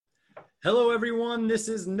Hello, everyone. This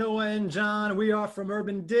is Noah and John. We are from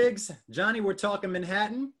Urban Digs. Johnny, we're talking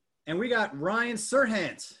Manhattan, and we got Ryan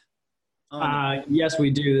Serhant on. Yes,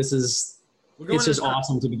 we do. We're It's going to just the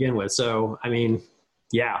awesome to begin with. So, I mean,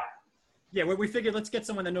 yeah. Yeah, we figured let's get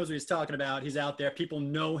someone that knows what he's talking about. He's out there. People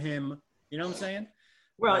know him. You know what I'm saying?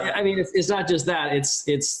 Well, I mean, it's not just that.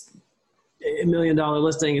 It's $1 million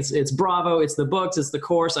listing. It's Bravo. It's the books. It's the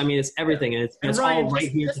course. I mean, it's everything, and And it's Ryan, all right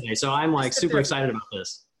here today. So I'm like sit super there. excited about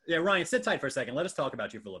this. Yeah, Ryan, sit tight for a second. Let us talk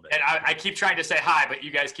about you for a little bit. And I keep trying to say hi, but you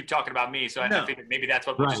guys keep talking about me. So No. I figured maybe that's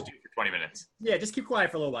what we'll Right. just do for 20 minutes. Yeah, just keep quiet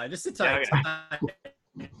for a little while. Just sit tight.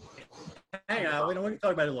 Hang on. We can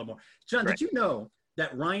talk about it a little more. John, Right. did you know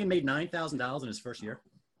that Ryan made $9,000 in his first year?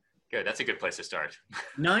 Good. That's a good place to start.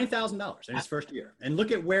 $9,000 in his first year, and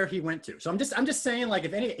look at where he went to. So I'm just saying, like,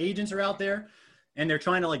 if any agents are out there and they're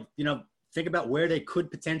trying to, think about where they could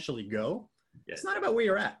potentially go, Yes. it's not about where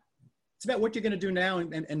you're at. It's about what you're going to do now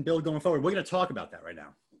and build going forward. We're going to talk about that right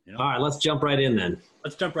now. All right, let's jump right in then.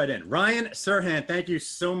 Let's jump right in. Ryan Serhant, thank you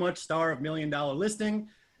so much. Star of $1 Million Listing.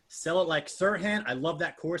 Sell it like Serhant. I love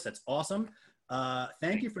that course. That's awesome.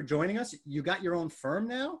 Thank you for joining us. You got your own firm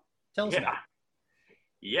now? Tell us about it.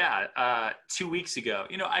 Yeah. 2 weeks ago,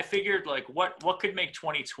 I figured like what could make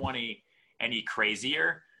 2020 any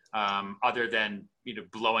crazier other than,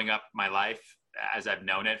 blowing up my life as I've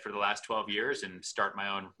known it for the last 12 years and start my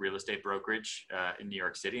own real estate brokerage in New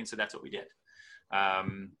York City. And so that's what we did.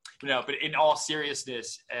 But in all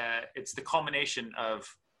seriousness, it's the culmination of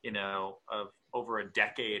over a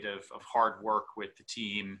decade of hard work with the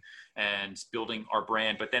team and building our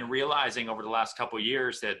brand, but then realizing over the last couple of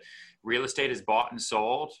years that real estate is bought and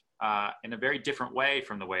sold in a very different way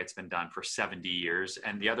from the way it's been done for 70 years.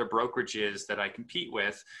 And the other brokerages that I compete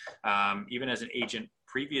with, even as an agent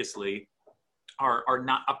previously, are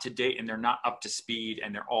not up to date, and they're not up to speed,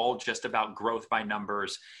 and they're all just about growth by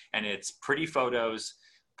numbers. And it's pretty photos,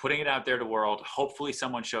 putting it out there to the world. Hopefully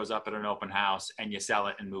someone shows up at an open house and you sell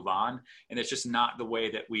it and move on. And it's just not the way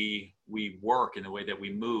that we work and the way that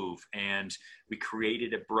we move. And we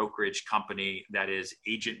created a brokerage company that is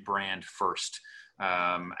agent brand first.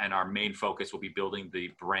 And our main focus will be building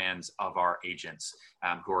the brands of our agents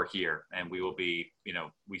who are here. And we will be,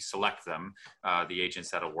 we select them, the agents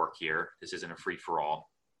that'll work here. This isn't a free for all.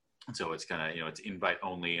 And so it's it's invite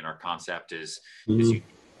only. And our concept is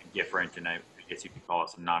different. And I guess you could call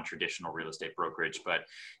it some non-traditional real estate brokerage, but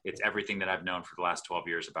it's everything that I've known for the last 12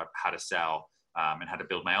 years about how to sell and how to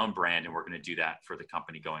build my own brand. And we're going to do that for the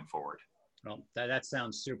company going forward. Well, that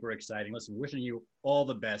sounds super exciting. Listen, wishing you all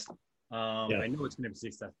the best. I know it's going to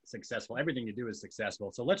be successful. Everything you do is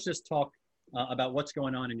successful. So let's just talk about what's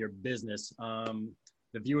going on in your business.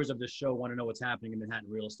 The viewers of this show want to know what's happening in Manhattan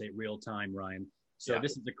real estate real time, Ryan. So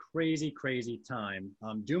This is a crazy, crazy time.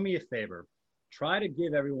 Do me a favor. Try to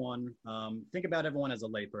give everyone, think about everyone as a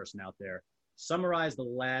layperson out there. Summarize the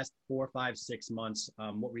last 4, 5, 6 months,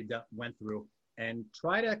 what we went through, and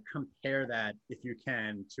try to compare that, if you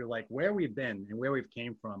can, to like where we've been and where we've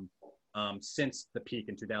came from since the peak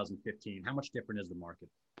in 2015. How much different is the market?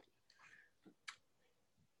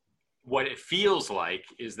 What it feels like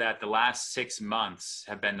is that the last 6 months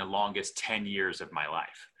have been the longest 10 years of my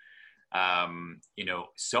life.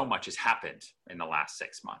 So much has happened in the last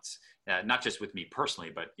 6 months, not just with me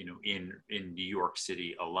personally, but, in New York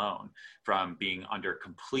City alone, from being under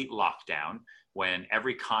complete lockdown when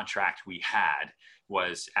every contract we had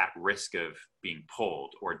was at risk of being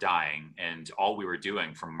pulled or dying. And all we were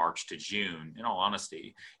doing from March to June, in all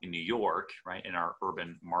honesty, in New York, right, in our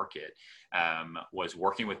urban market, was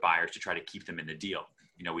working with buyers to try to keep them in the deal.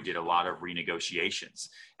 We did a lot of renegotiations,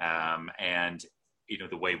 and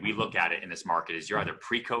the way we look at it in this market is you're either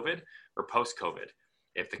pre-COVID or post-COVID.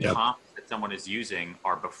 If the comps that someone is using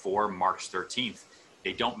are before March 13th,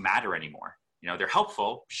 they don't matter anymore. They're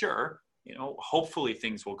helpful, sure. Hopefully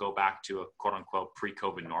things will go back to a quote unquote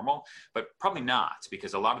pre-COVID normal, but probably not,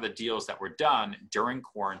 because a lot of the deals that were done during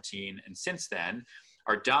quarantine and since then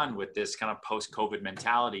are done with this kind of post-COVID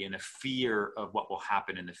mentality and a fear of what will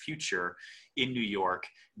happen in the future in New York,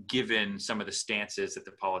 given some of the stances that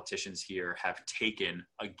the politicians here have taken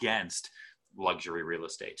against luxury real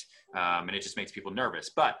estate. And it just makes people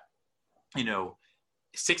nervous. But,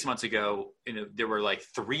 6 months ago, there were like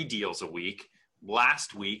 3 deals a week.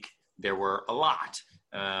 Last week, there were a lot.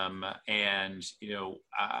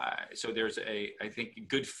 So there's I think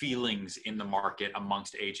good feelings in the market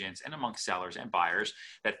amongst agents and amongst sellers and buyers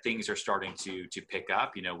that things are starting to pick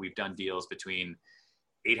up. We've done deals between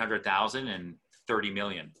 800,000 and 30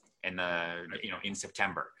 million in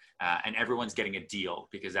September. and everyone's getting a deal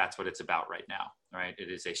because that's what it's about right now, right?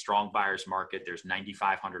 It is a strong buyer's market. There's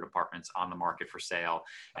 9,500 apartments on the market for sale,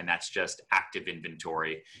 and that's just active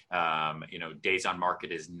inventory. Days on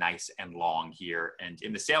market is nice and long here. And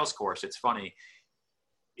in the sales course, it's funny,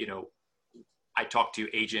 I talk to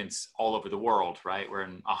agents all over the world, right? We're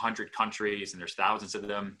in 100 countries and there's thousands of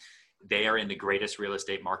them. They are in the greatest real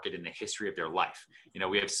estate market in the history of their life.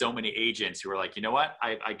 We have so many agents who are like, you know what?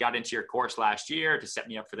 I got into your course last year to set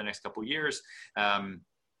me up for the next couple of years.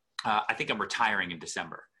 I think I'm retiring in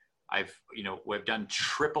December. We've done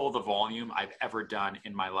triple the volume I've ever done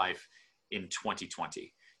in my life in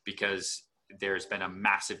 2020 because there's been a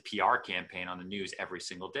massive PR campaign on the news every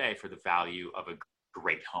single day for the value of a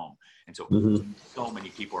great home. And so, so many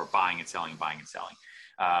people are buying and selling.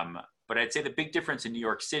 But I'd say the big difference in New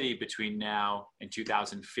York City between now and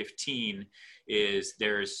 2015 is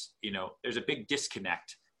there's a big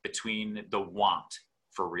disconnect between the want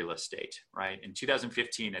for real estate, right? In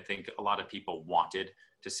 2015, I think a lot of people wanted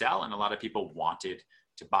to sell and a lot of people wanted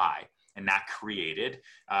to buy. And that created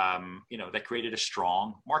a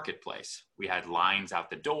strong marketplace. We had lines out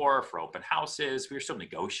the door for open houses. We were still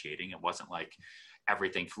negotiating. It wasn't like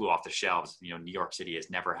everything flew off the shelves. New York City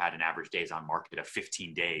has never had an average days on market of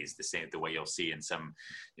 15 days, the way you'll see in some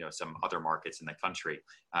other markets in the country.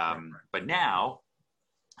 But now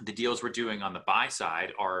the deals we're doing on the buy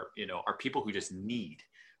side are people who just need,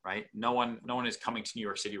 right? No one is coming to New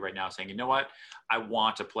York City right now saying, you know what, I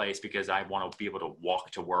want a place because I want to be able to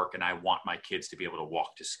walk to work and I want my kids to be able to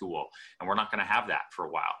walk to school. And we're not going to have that for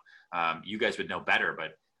a while. You guys would know better,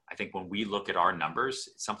 but I think when we look at our numbers,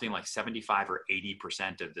 something like 75 or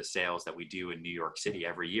 80% of the sales that we do in New York City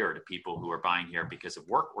every year to people who are buying here because of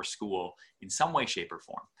work or school in some way, shape, or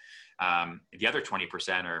form. The other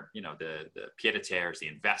 20% are, the pied-à-terres, the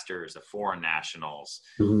investors, the foreign nationals,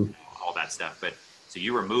 all that stuff. But so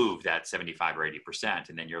you remove that 75 or 80%,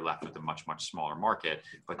 and then you're left with a much, much smaller market.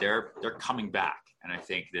 But they're coming back, and I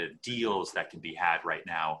think the deals that can be had right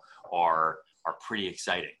now are pretty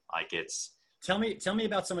exciting. Like it's. Tell me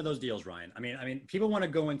about some of those deals, Ryan. I mean, people want to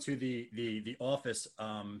go into the office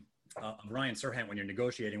of Ryan Serhant when you're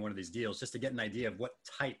negotiating one of these deals, just to get an idea of what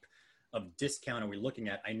type of discount are we looking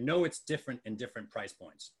at. I know it's different in different price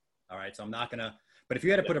points. All right, so I'm not gonna. But if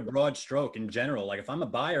you had to put a broad stroke in general, like if I'm a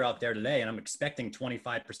buyer out there today and I'm expecting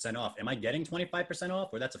 25% off, am I getting 25% off,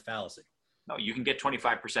 or that's a fallacy? No, you can get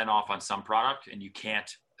 25% off on some product, and you can't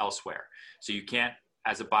elsewhere. So you can't,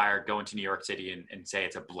 as a buyer, go into New York City and say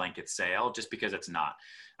it's a blanket sale just because it's not.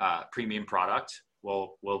 Premium product,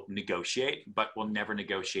 we'll negotiate, but we'll never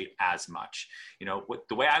negotiate as much.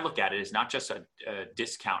 The way I look at it is not just a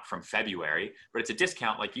discount from February, but it's a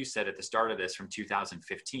discount, like you said at the start of this, from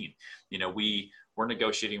 2015. We're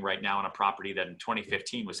negotiating right now on a property that in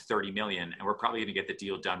 2015 was 30 million, and we're probably going to get the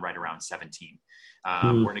deal done right around 17.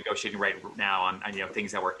 We're negotiating right now on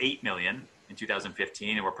things that were 8 million in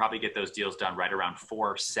 2015, and we'll probably get those deals done right around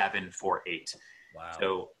 4.7, 4.8. Wow.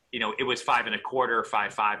 So, it was 5.25,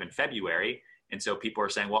 5.5 in February. And so people are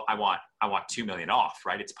saying, well, I want 2 million off,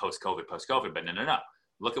 right? It's post-COVID, but no.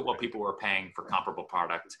 Look at what people were paying for comparable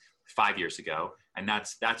product 5 years ago. And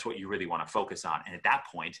that's what you really want to focus on. And at that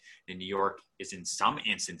point, New York is in some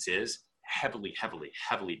instances heavily, heavily,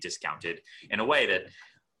 heavily discounted in a way that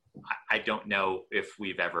I don't know if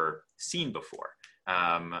we've ever seen before.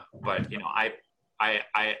 But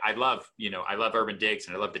I love Urban Digs,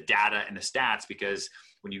 and I love the data and the stats, because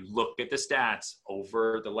when you look at the stats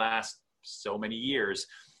over the last so many years,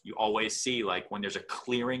 you always see, like, when there's a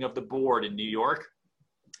clearing of the board in New York,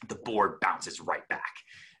 the board bounces right back.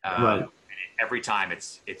 Right. Every time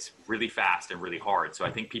it's really fast and really hard. So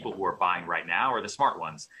I think people who are buying right now are the smart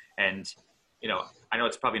ones. And, I know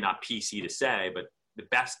it's probably not PC to say, but the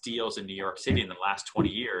best deals in New York City in the last 20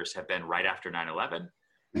 years have been right after 9/11,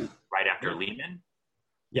 right after Lehman,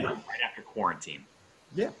 right after quarantine.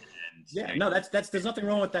 Yeah. No, there's nothing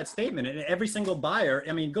wrong with that statement. And every single buyer,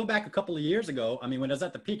 go back a couple of years ago. When it was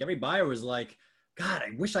at the peak, every buyer was like, God,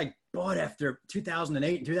 I wish I bought after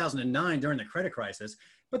 2008 and 2009 during the credit crisis.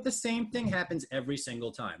 But the same thing happens every single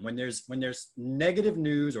time. When there's negative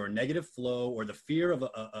news or negative flow, or the fear of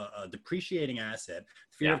a depreciating asset,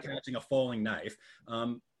 fear of catching a falling knife,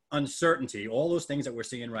 uncertainty, all those things that we're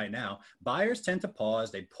seeing right now, buyers tend to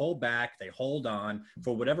pause, they pull back, they hold on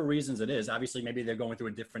for whatever reasons it is. Obviously, maybe they're going through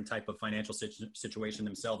a different type of financial situation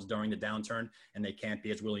themselves during the downturn, and they can't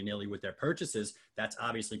be as willy-nilly with their purchases. That's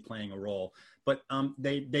obviously playing a role. But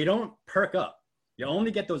they don't perk up. You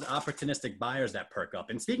only get those opportunistic buyers that perk up.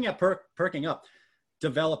 And speaking of perking up,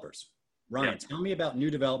 developers. Ryan, tell me about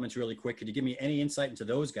new developments really quick. Could you give me any insight into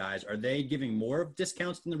those guys? Are they giving more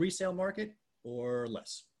discounts than the resale market, or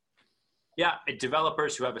less? Yeah,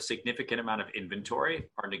 developers who have a significant amount of inventory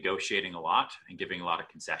are negotiating a lot and giving a lot of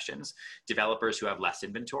concessions. Developers who have less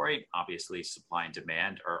inventory, obviously supply and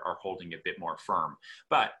demand are holding a bit more firm.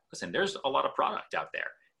 But listen, there's a lot of product out there.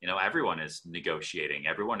 You know, everyone is negotiating.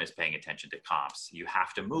 Everyone is paying attention to comps. You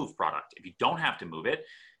have to move product. If you don't have to move it,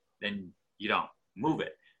 then you don't move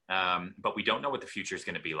it. But we don't know what the future is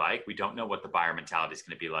going to be like. We don't know what the buyer mentality is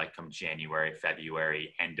going to be like come January,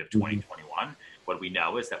 February, end of 2021. What we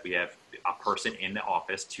know is that we have a person in the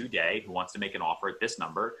office today who wants to make an offer at this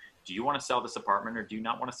number. Do you want to sell this apartment or do you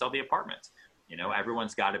not want to sell the apartment? You know,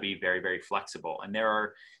 everyone's got to be very, very flexible. And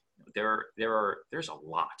there's a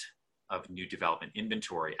lot of new development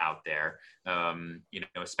inventory out there, you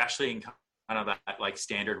know, especially in kind of that like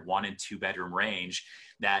standard 1 and 2 bedroom range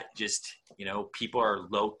that just, you know, people are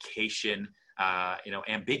location, you know,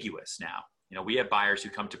 ambiguous now. You know, we have buyers who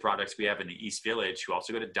come to products we have in the East Village who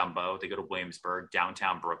also go to Dumbo, they go to Williamsburg,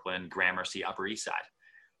 downtown Brooklyn, Gramercy, Upper East Side.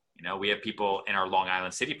 You know, we have people in our Long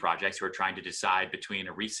Island City projects who are trying to decide between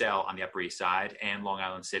a resale on the Upper East Side and Long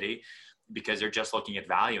Island City because they're just looking at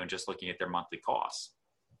value and just looking at their monthly costs.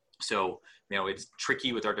 So, you know, it's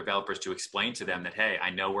tricky with our developers to explain to them that, hey, I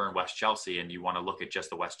know we're in West Chelsea and you want to look at just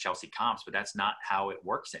the West Chelsea comps, but that's not how it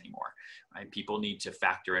works anymore, right? People need to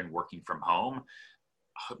factor in working from home,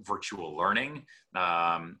 virtual learning,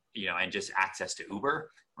 you know, and just access to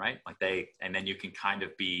Uber, right? And then you can kind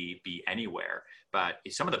of be anywhere. But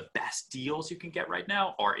some of the best deals you can get right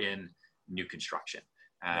now are in new construction,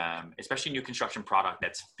 especially new construction product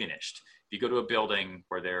that's finished. If you go to a building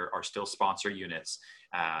where there are still sponsor units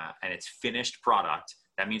and it's finished product,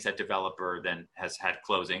 that means that developer then has had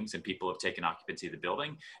closings and people have taken occupancy of the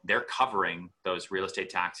building. They're covering those real estate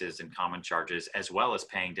taxes and common charges, as well as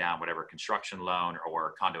paying down whatever construction loan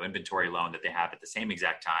or condo inventory loan that they have at the same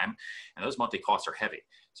exact time. And those monthly costs are heavy.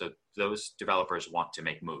 So those developers want to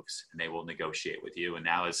make moves and they will negotiate with you. And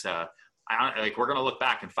now is like, we're going to look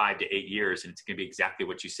back in 5 to 8 years and it's going to be exactly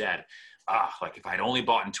what you said. Like if I'd only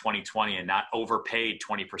bought in 2020 and not overpaid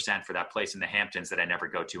 20% for that place in the Hamptons that I never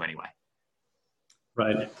go to anyway.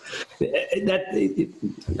 Right.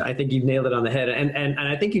 I think you've nailed it on the head. And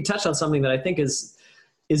I think you touched on something that I think is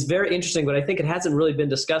very interesting, but I think it hasn't really been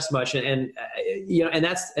discussed much. And you know, and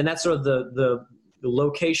that's sort of the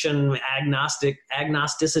location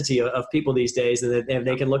agnosticity of people these days, and that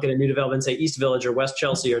they can look at a new development, say East Village or West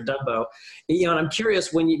Chelsea or Dumbo. You know, and I'm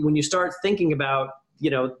curious when you start thinking about, you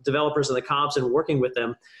know, developers and the comps and working with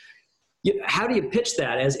them, how do you pitch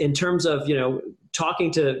that as in terms of, you know,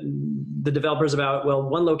 talking to the developers about, well,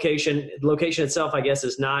 one location itself, I guess,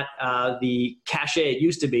 is not the cachet it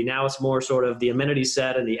used to be. Now it's more sort of the amenity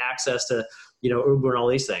set and the access to, you know, Uber and all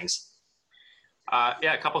these things.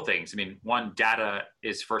 Yeah, a couple of things. I mean, one, data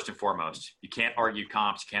is first and foremost. You can't argue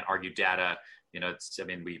comps, you can't argue data. You know,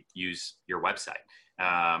 we use your website.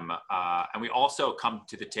 And we also come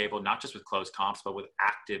to the table, not just with closed comps, but with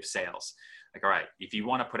active sales. Like, all right, if you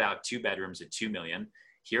want to put out 2 bedrooms at $2 million,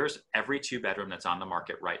 here's every 2 bedroom that's on the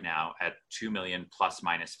market right now at $2 million plus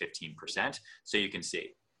minus 15%. So you can see,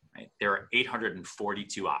 right? There are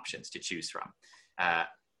 842 options to choose from.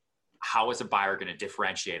 How is a buyer going to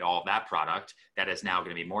differentiate all of that product that is now going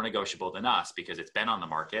to be more negotiable than us because it's been on the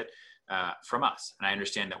market from us? And I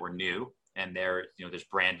understand that we're new and there's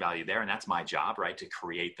brand value there. And that's my job, right? To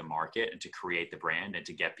create the market and to create the brand and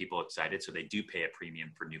to get people excited so they do pay a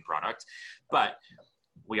premium for new products. But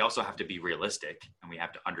we also have to be realistic and we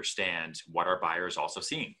have to understand what our buyers also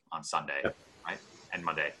seeing on Sunday, right? And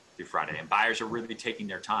Monday through Friday. And buyers are really taking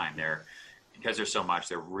their time. Because there's so much,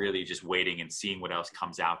 they're really just waiting and seeing what else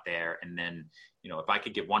comes out there. And then, you know, if I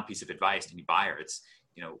could give one piece of advice to any buyer, it's,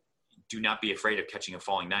 you know, do not be afraid of catching a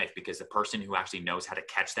falling knife, because the person who actually knows how to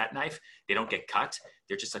catch that knife, they don't get cut.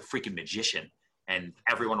 They're just a freaking magician. And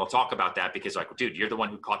everyone will talk about that because, like, dude, you're the one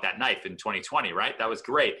who caught that knife in 2020, right? That was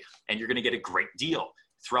great. And you're going to get a great deal.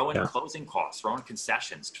 Throw in closing costs, throw in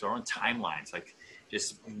concessions, throw in timelines, like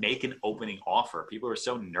just make an opening offer. People are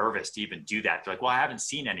so nervous to even do that. They're like, well, I haven't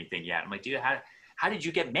seen anything yet. I'm like, dude, how did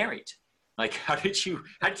you get married? Like, how did you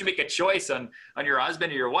make a choice on your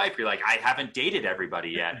husband or your wife? You're like, I haven't dated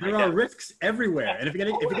everybody yet. There are risks everywhere. And if you're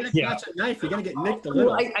gonna catch a knife, you're gonna get nicked a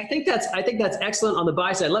little. Well, I think that's excellent on the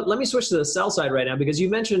buy side. Let me switch to the sell side right now, because you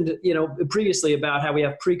mentioned, you know, previously about how we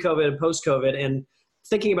have pre-COVID and post-COVID, and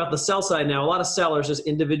thinking about the sell side now, a lot of sellers, as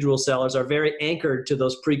individual sellers, are very anchored to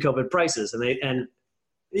those pre-COVID prices. And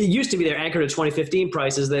it used to be they're anchored to 2015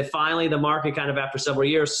 prices. They finally, the market kind of after several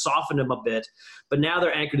years softened them a bit, but now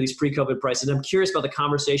they're anchored to these pre-COVID prices. I'm curious about the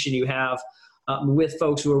conversation you have with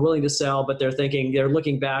folks who are willing to sell, but they're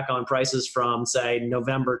looking back on prices from, say,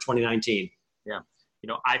 November 2019. Yeah.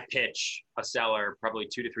 I pitch a seller probably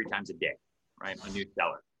 2 to 3 times a day, right? A new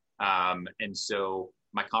seller. And so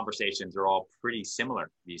my conversations are all pretty similar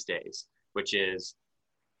these days, which is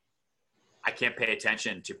I can't pay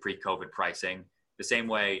attention to pre-COVID pricing the same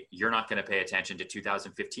way you're not going to pay attention to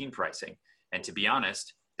 2015 pricing. And to be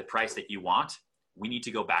honest, the price that you want, we need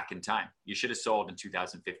to go back in time. You should have sold in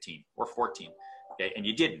 2015 or 14, okay? And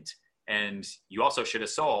you didn't. And you also should have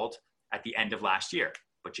sold at the end of last year,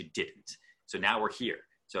 but you didn't. So now we're here.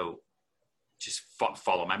 So just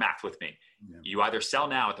follow my math with me. Yeah. You either sell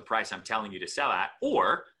now at the price I'm telling you to sell at,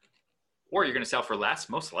 or you're going to sell for less,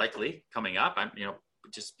 most likely coming up.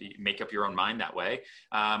 Just make up your own mind that way.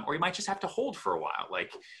 Or you might just have to hold for a while.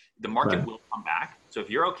 Like the market will come back. So if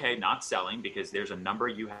you're okay not selling because there's a number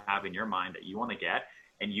you have in your mind that you want to get,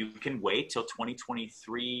 and you can wait till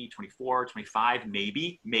 2023, 24, 25,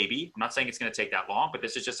 maybe. I'm not saying it's going to take that long, but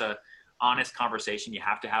this is just a honest conversation you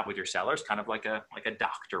have to have with your sellers, kind of like a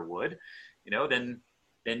doctor would, then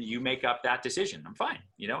you make up that decision. I'm fine,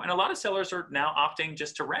 and a lot of sellers are now opting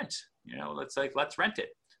just to rent, let's rent it.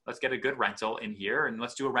 Let's get a good rental in here and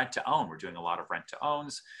let's do a rent to own. We're doing a lot of rent to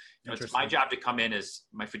owns. It's my job to come in as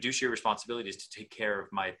my fiduciary responsibility is to take care of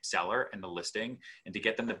my seller and the listing and to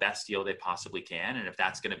get them the best deal they possibly can. And if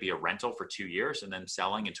that's going to be a rental for 2 years and then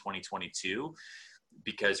selling in 2022,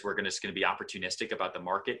 because we're just going to be opportunistic about the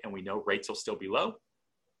market and we know rates will still be low,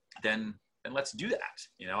 then let's do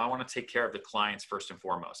that. I want to take care of the clients first and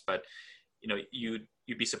foremost, but you'd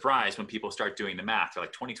be surprised when people start doing the math. They're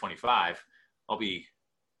like 2025, I'll be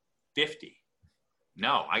 50.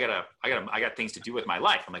 No, I got things to do with my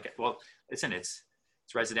life. I'm like, well, listen, it's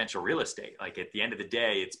residential real estate. Like at the end of the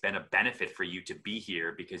day, it's been a benefit for you to be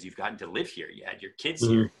here because you've gotten to live here. You had your kids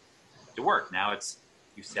here to work. Now it's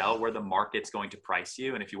you sell where the market's going to price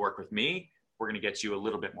you. And if you work with me, we're going to get you a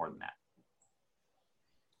little bit more than that.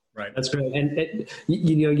 Right. That's great. And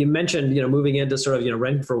you mentioned, moving into sort of,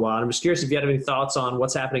 renting for a while. I'm just curious if you had any thoughts on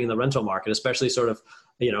what's happening in the rental market, especially sort of,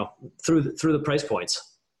 through the price points.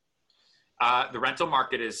 The rental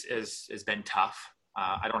market has been tough.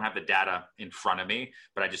 I don't have the data in front of me,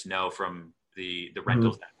 but I just know from the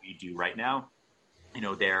rentals that we do right now,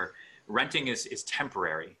 their renting is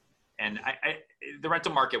temporary. And the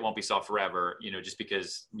rental market won't be solved forever, just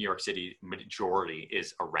because New York City majority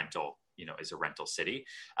is a rental, is a rental city.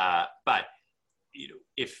 But,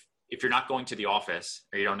 if you're not going to the office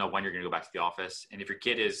or you don't know when you're going to go back to the office, and if your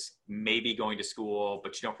kid is maybe going to school,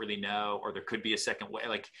 but you don't really know, or there could be a second way,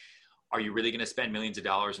 like, are you really going to spend millions of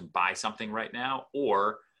dollars and buy something right now?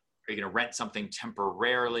 Or are you going to rent something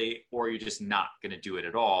temporarily, or are you just not going to do it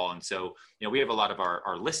at all? And so, we have a lot of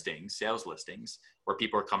our listings, sales listings, where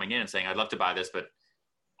people are coming in and saying, I'd love to buy this, but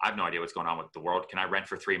I have no idea what's going on with the world. Can I rent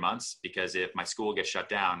for 3 months? Because if my school gets shut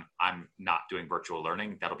down, I'm not doing virtual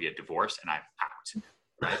learning. That'll be a divorce and I'm out,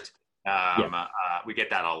 right? We get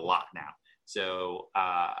that a lot now. So,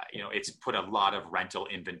 it's put a lot of rental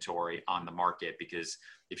inventory on the market, because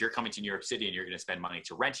if you're coming to New York City and you're going to spend money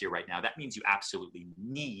to rent here right now, that means you absolutely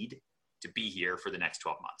need to be here for the next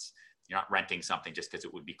 12 months. You're not renting something just because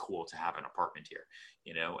it would be cool to have an apartment here,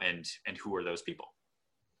 and who are those people?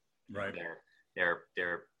 Right.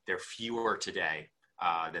 They're fewer today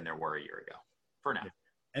than there were a year ago for now. Yeah.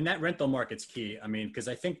 And that rental market's key. I mean, because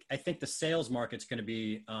I think the sales market's going to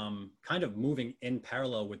be kind of moving in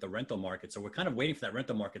parallel with the rental market. So we're kind of waiting for that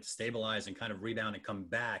rental market to stabilize and kind of rebound and come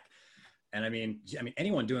back. And I mean,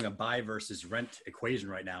 anyone doing a buy versus rent equation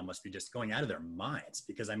right now must be just going out of their minds,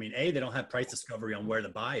 because A, they don't have price discovery on where the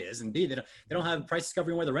buy is, and B, they don't have price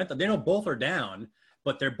discovery on where the rent. They know both are down,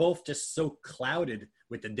 but they're both just so clouded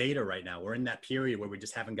with the data right now. We're in that period where we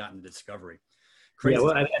just haven't gotten the discovery. Crazy. Yeah,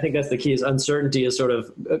 well, I think that's the key. Is uncertainty is sort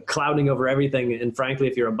of clouding over everything. And frankly,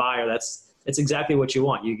 if you're a buyer, it's exactly what you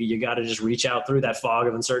want. You got to just reach out through that fog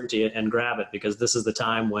of uncertainty and grab it, because this is the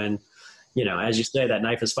time when, as you say, that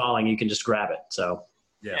knife is falling, you can just grab it. So,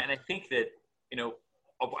 yeah. And I think that,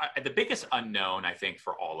 the biggest unknown, I think,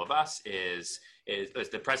 for all of us is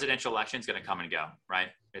the presidential election is going to come and go, right?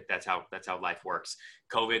 That's how life works.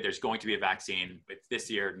 COVID, there's going to be a vaccine. It's this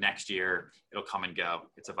year, next year, it'll come and go.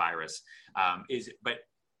 It's a virus. But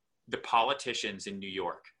the politicians in New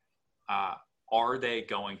York, are they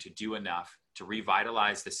going to do enough to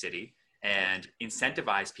revitalize the city and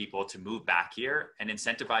incentivize people to move back here and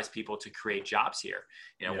incentivize people to create jobs here?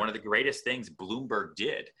 One of the greatest things Bloomberg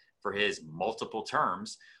did for his multiple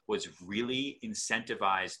terms was really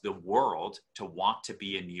incentivize the world to want to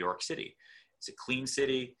be in New York City. It's a clean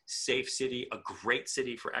city, safe city, a great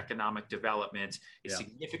city for economic development, a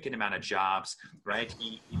significant amount of jobs, right?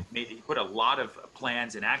 He put a lot of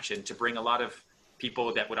plans in action to bring a lot of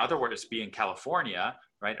people that would otherwise be in California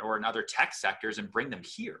right? Or in other tech sectors and bring them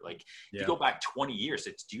here. Like if you go back 20 years,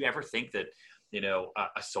 do you ever think that,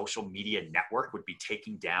 a social media network would be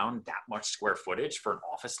taking down that much square footage for an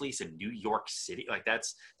office lease in New York City? Like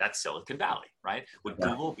that's Silicon Valley, right? Would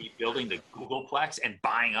Google be building the Googleplex and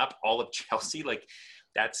buying up all of Chelsea? Like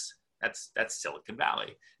that's Silicon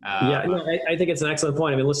Valley. I think it's an excellent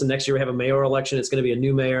point. I mean, listen, next year we have a mayoral election. It's going to be a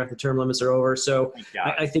new mayor. The term limits are over. So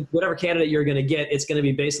I think whatever candidate you're going to get, it's going to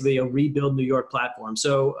be basically a rebuild New York platform.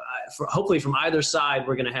 So hopefully from either side,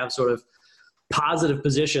 we're going to have sort of positive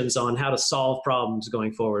positions on how to solve problems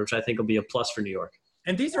going forward, which I think will be a plus for New York.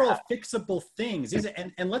 And these are all fixable things.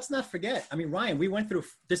 And let's not forget, I mean, Ryan, we went through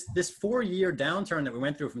this 4-year downturn that we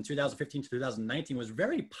went through from 2015 to 2019 was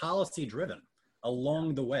very policy driven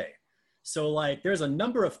along the way. So like there's a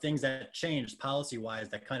number of things that changed policy wise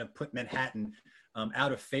that kind of put Manhattan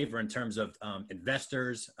out of favor in terms of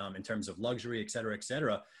investors, in terms of luxury, et cetera, et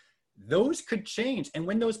cetera. Those could change. And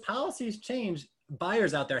when those policies change,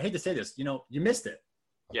 buyers out there, I hate to say this, you missed it.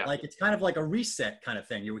 Yeah. Like it's kind of like a reset kind of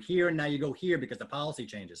thing. You were here and now you go here because the policy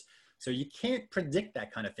changes. So you can't predict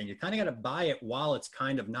that kind of thing. You kind of got to buy it while it's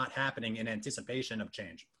kind of not happening in anticipation of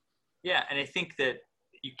change. Yeah. And I think that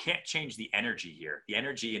you can't change the energy here. The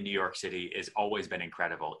energy in New York City has always been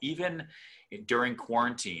incredible. Even during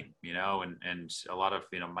quarantine, and a lot of,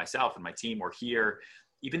 myself and my team were here.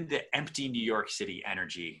 Even the empty New York City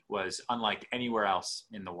energy was unlike anywhere else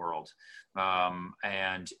in the world.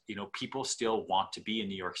 And, people still want to be in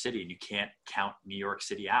New York City, and you can't count New York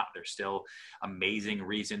City out. There's still amazing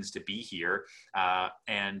reasons to be here.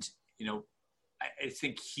 And, I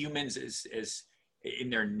think humans is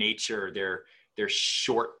in their nature, they're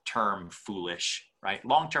short-term foolish, right?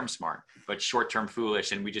 Long-term smart, but short-term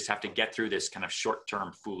foolish. And we just have to get through this kind of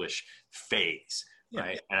short-term foolish phase,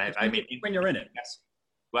 right? And I mean, when you're in it. Yes.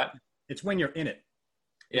 What? It's when you're in it.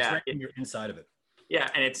 It's right when you're inside of it. Yeah.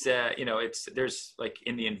 And it's, there's like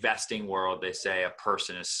in the investing world, they say a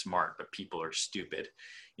person is smart, but people are stupid,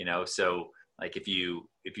 so like if you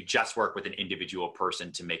just work with an individual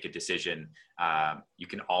person to make a decision, you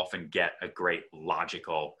can often get a great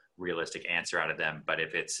logical, realistic answer out of them. But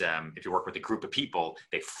if it's if you work with a group of people,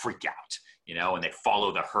 they freak out, and they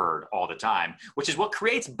follow the herd all the time, which is what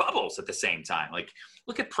creates bubbles at the same time. Like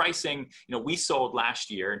look at pricing. We sold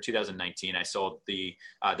last year in 2019. I sold the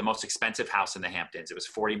most expensive house in the Hamptons. It was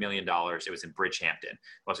 $40 million. It was in Bridgehampton,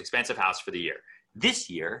 most expensive house for the year.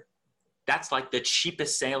 This year, that's like the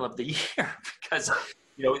cheapest sale of the year because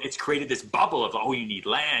it's created this bubble of, oh, you need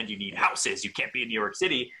land, you need houses, you can't be in New York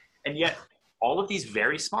City, and yet all of these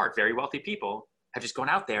very smart, very wealthy people have just gone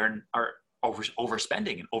out there and are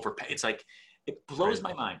overspending and overpay. It's like, it blows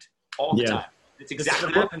my mind all the time. It's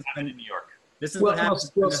exactly what happens in New York. This is what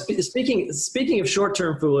happens. Well, speaking of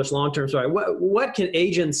short-term foolish, long-term sorry, what can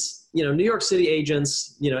agents, New York City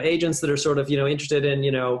agents, agents that are sort of, interested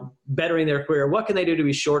in, bettering their career, what can they do to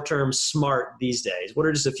be short-term smart these days? What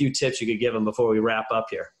are just a few tips you could give them before we wrap up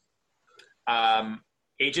here?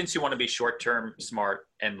 Agents who want to be short-term smart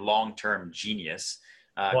and long-term genius.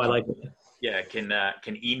 I like it. Yeah, can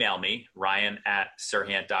email me,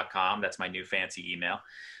 ryan@serhant.com. That's my new fancy email.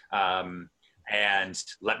 And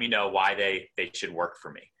let me know why they should work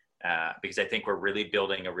for me. Because I think we're really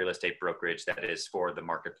building a real estate brokerage that is for the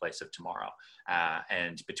marketplace of tomorrow.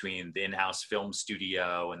 And between the in-house film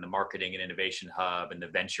studio and the marketing and innovation hub and the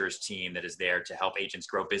ventures team that is there to help agents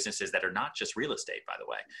grow businesses that are not just real estate, by the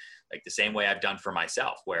way, like the same way I've done for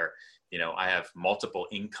myself, where I have multiple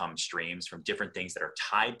income streams from different things that are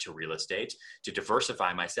tied to real estate to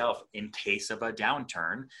diversify myself in case of a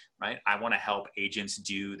downturn, right? I want to help agents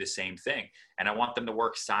do the same thing. And I want them to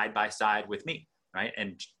work side by side with me, right?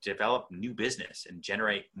 And develop new business and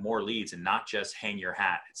generate more leads and not just hang your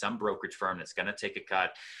hat at some brokerage firm that's going to take a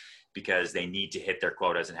cut because they need to hit their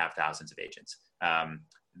quotas and have thousands of agents.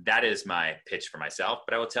 That is my pitch for myself.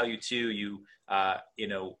 But I will tell you too,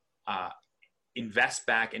 invest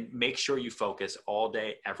back and make sure you focus all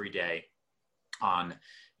day, every day on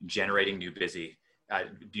generating new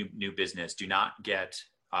business. Do not get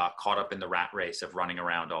caught up in the rat race of running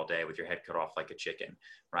around all day with your head cut off like a chicken,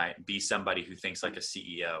 right? Be somebody who thinks like a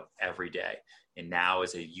CEO every day. And now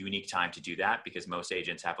is a unique time to do that because most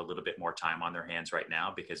agents have a little bit more time on their hands right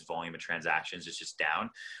now because volume of transactions is just down,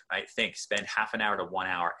 right? Spend half an hour to 1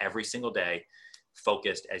 hour every single day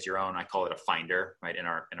focused as your own. I call it a finder, right? In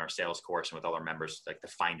our sales course and with all our members, like the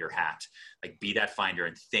finder hat, like be that finder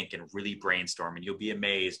and think and really brainstorm. And you'll be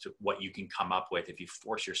amazed what you can come up with if you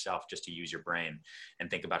force yourself just to use your brain and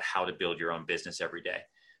think about how to build your own business every day.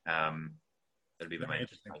 That'd be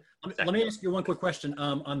interesting. Let me ask you one quick question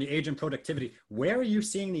on the agent productivity. Where are you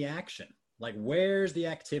seeing the action? like where's the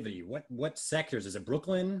activity? What sectors? Is it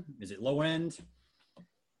Brooklyn? Is it low end?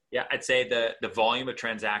 Yeah, I'd say the volume of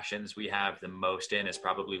transactions we have the most in is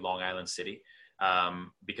probably Long Island City,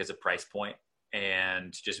 because of price point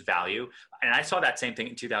and just value. And I saw that same thing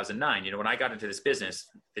in 2009. You know, when I got into this business,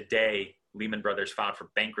 the day Lehman Brothers filed for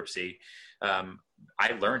bankruptcy,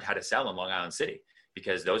 I learned how to sell in Long Island City,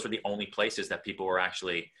 because those were the only places that people were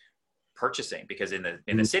actually purchasing. Because in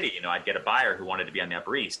the city, you know, I'd get a buyer who wanted to be on the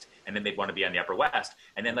Upper East, and then they'd want to be on the Upper West,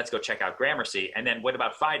 and then let's go check out Gramercy, and then what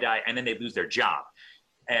about FiDi, and then they'd lose their job.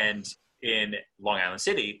 And in Long Island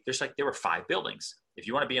City, there were 5 buildings. If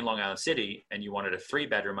you want to be in Long Island City and you wanted a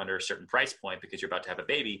 3-bedroom under a certain price point because you're about to have a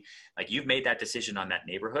baby, like, you've made that decision on that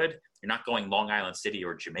neighborhood. You're not going Long Island City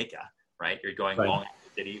or Jamaica, right? You're going Long Island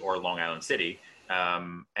City or Long Island City.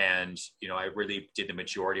 And, you know, I really did the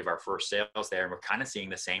majority of our first sales there. And we're kind of seeing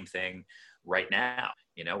the same thing right now,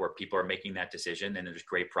 you know, where people are making that decision, and there's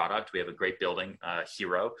great product. We have a great building,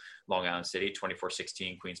 Hero, Long Island City,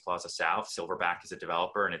 2416 Queens Plaza South. Silverback is a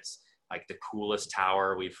developer, and it's like the coolest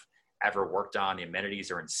tower we've ever worked on. The amenities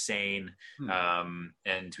are insane.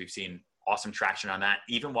 And we've seen awesome traction on that,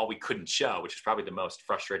 even while we couldn't show, which is probably the most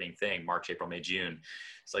frustrating thing, March, April, May, June.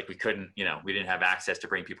 It's like we couldn't, you know, we didn't have access to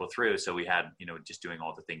bring people through. So we had, you know, just doing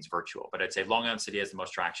all the things virtual. But I'd say Long Island City has the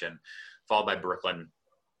most traction, followed by Brooklyn,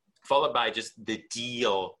 followed by just the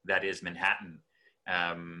deal that is Manhattan.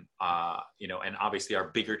 You know, and obviously our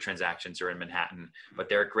bigger transactions are in Manhattan, but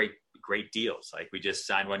they're great deals. Like, we just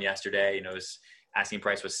signed one yesterday, you know, asking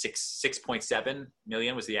price was 6.7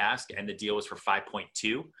 million was the ask, and the deal was for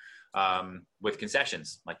 5.2 with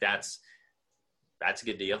concessions. Like, that's a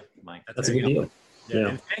good deal, Mike. That's a good deal. Yeah.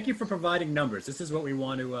 And thank you for providing numbers. This is what we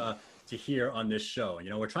want to hear on this show.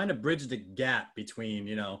 You know, we're trying to bridge the gap between,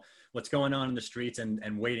 you know, what's going on in the streets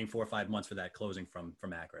and waiting 4 or 5 months for that closing from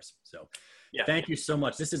Acris. So thank you so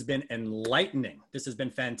much. This has been enlightening. This has been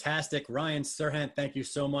fantastic. Ryan Serhant, thank you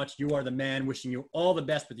so much. You are the man. Wishing you all the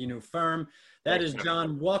best with your new firm. That is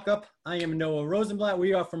John Walkup. I am Noah Rosenblatt.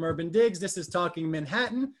 We are from Urban Digs. This is Talking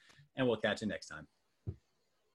Manhattan, and we'll catch you next time.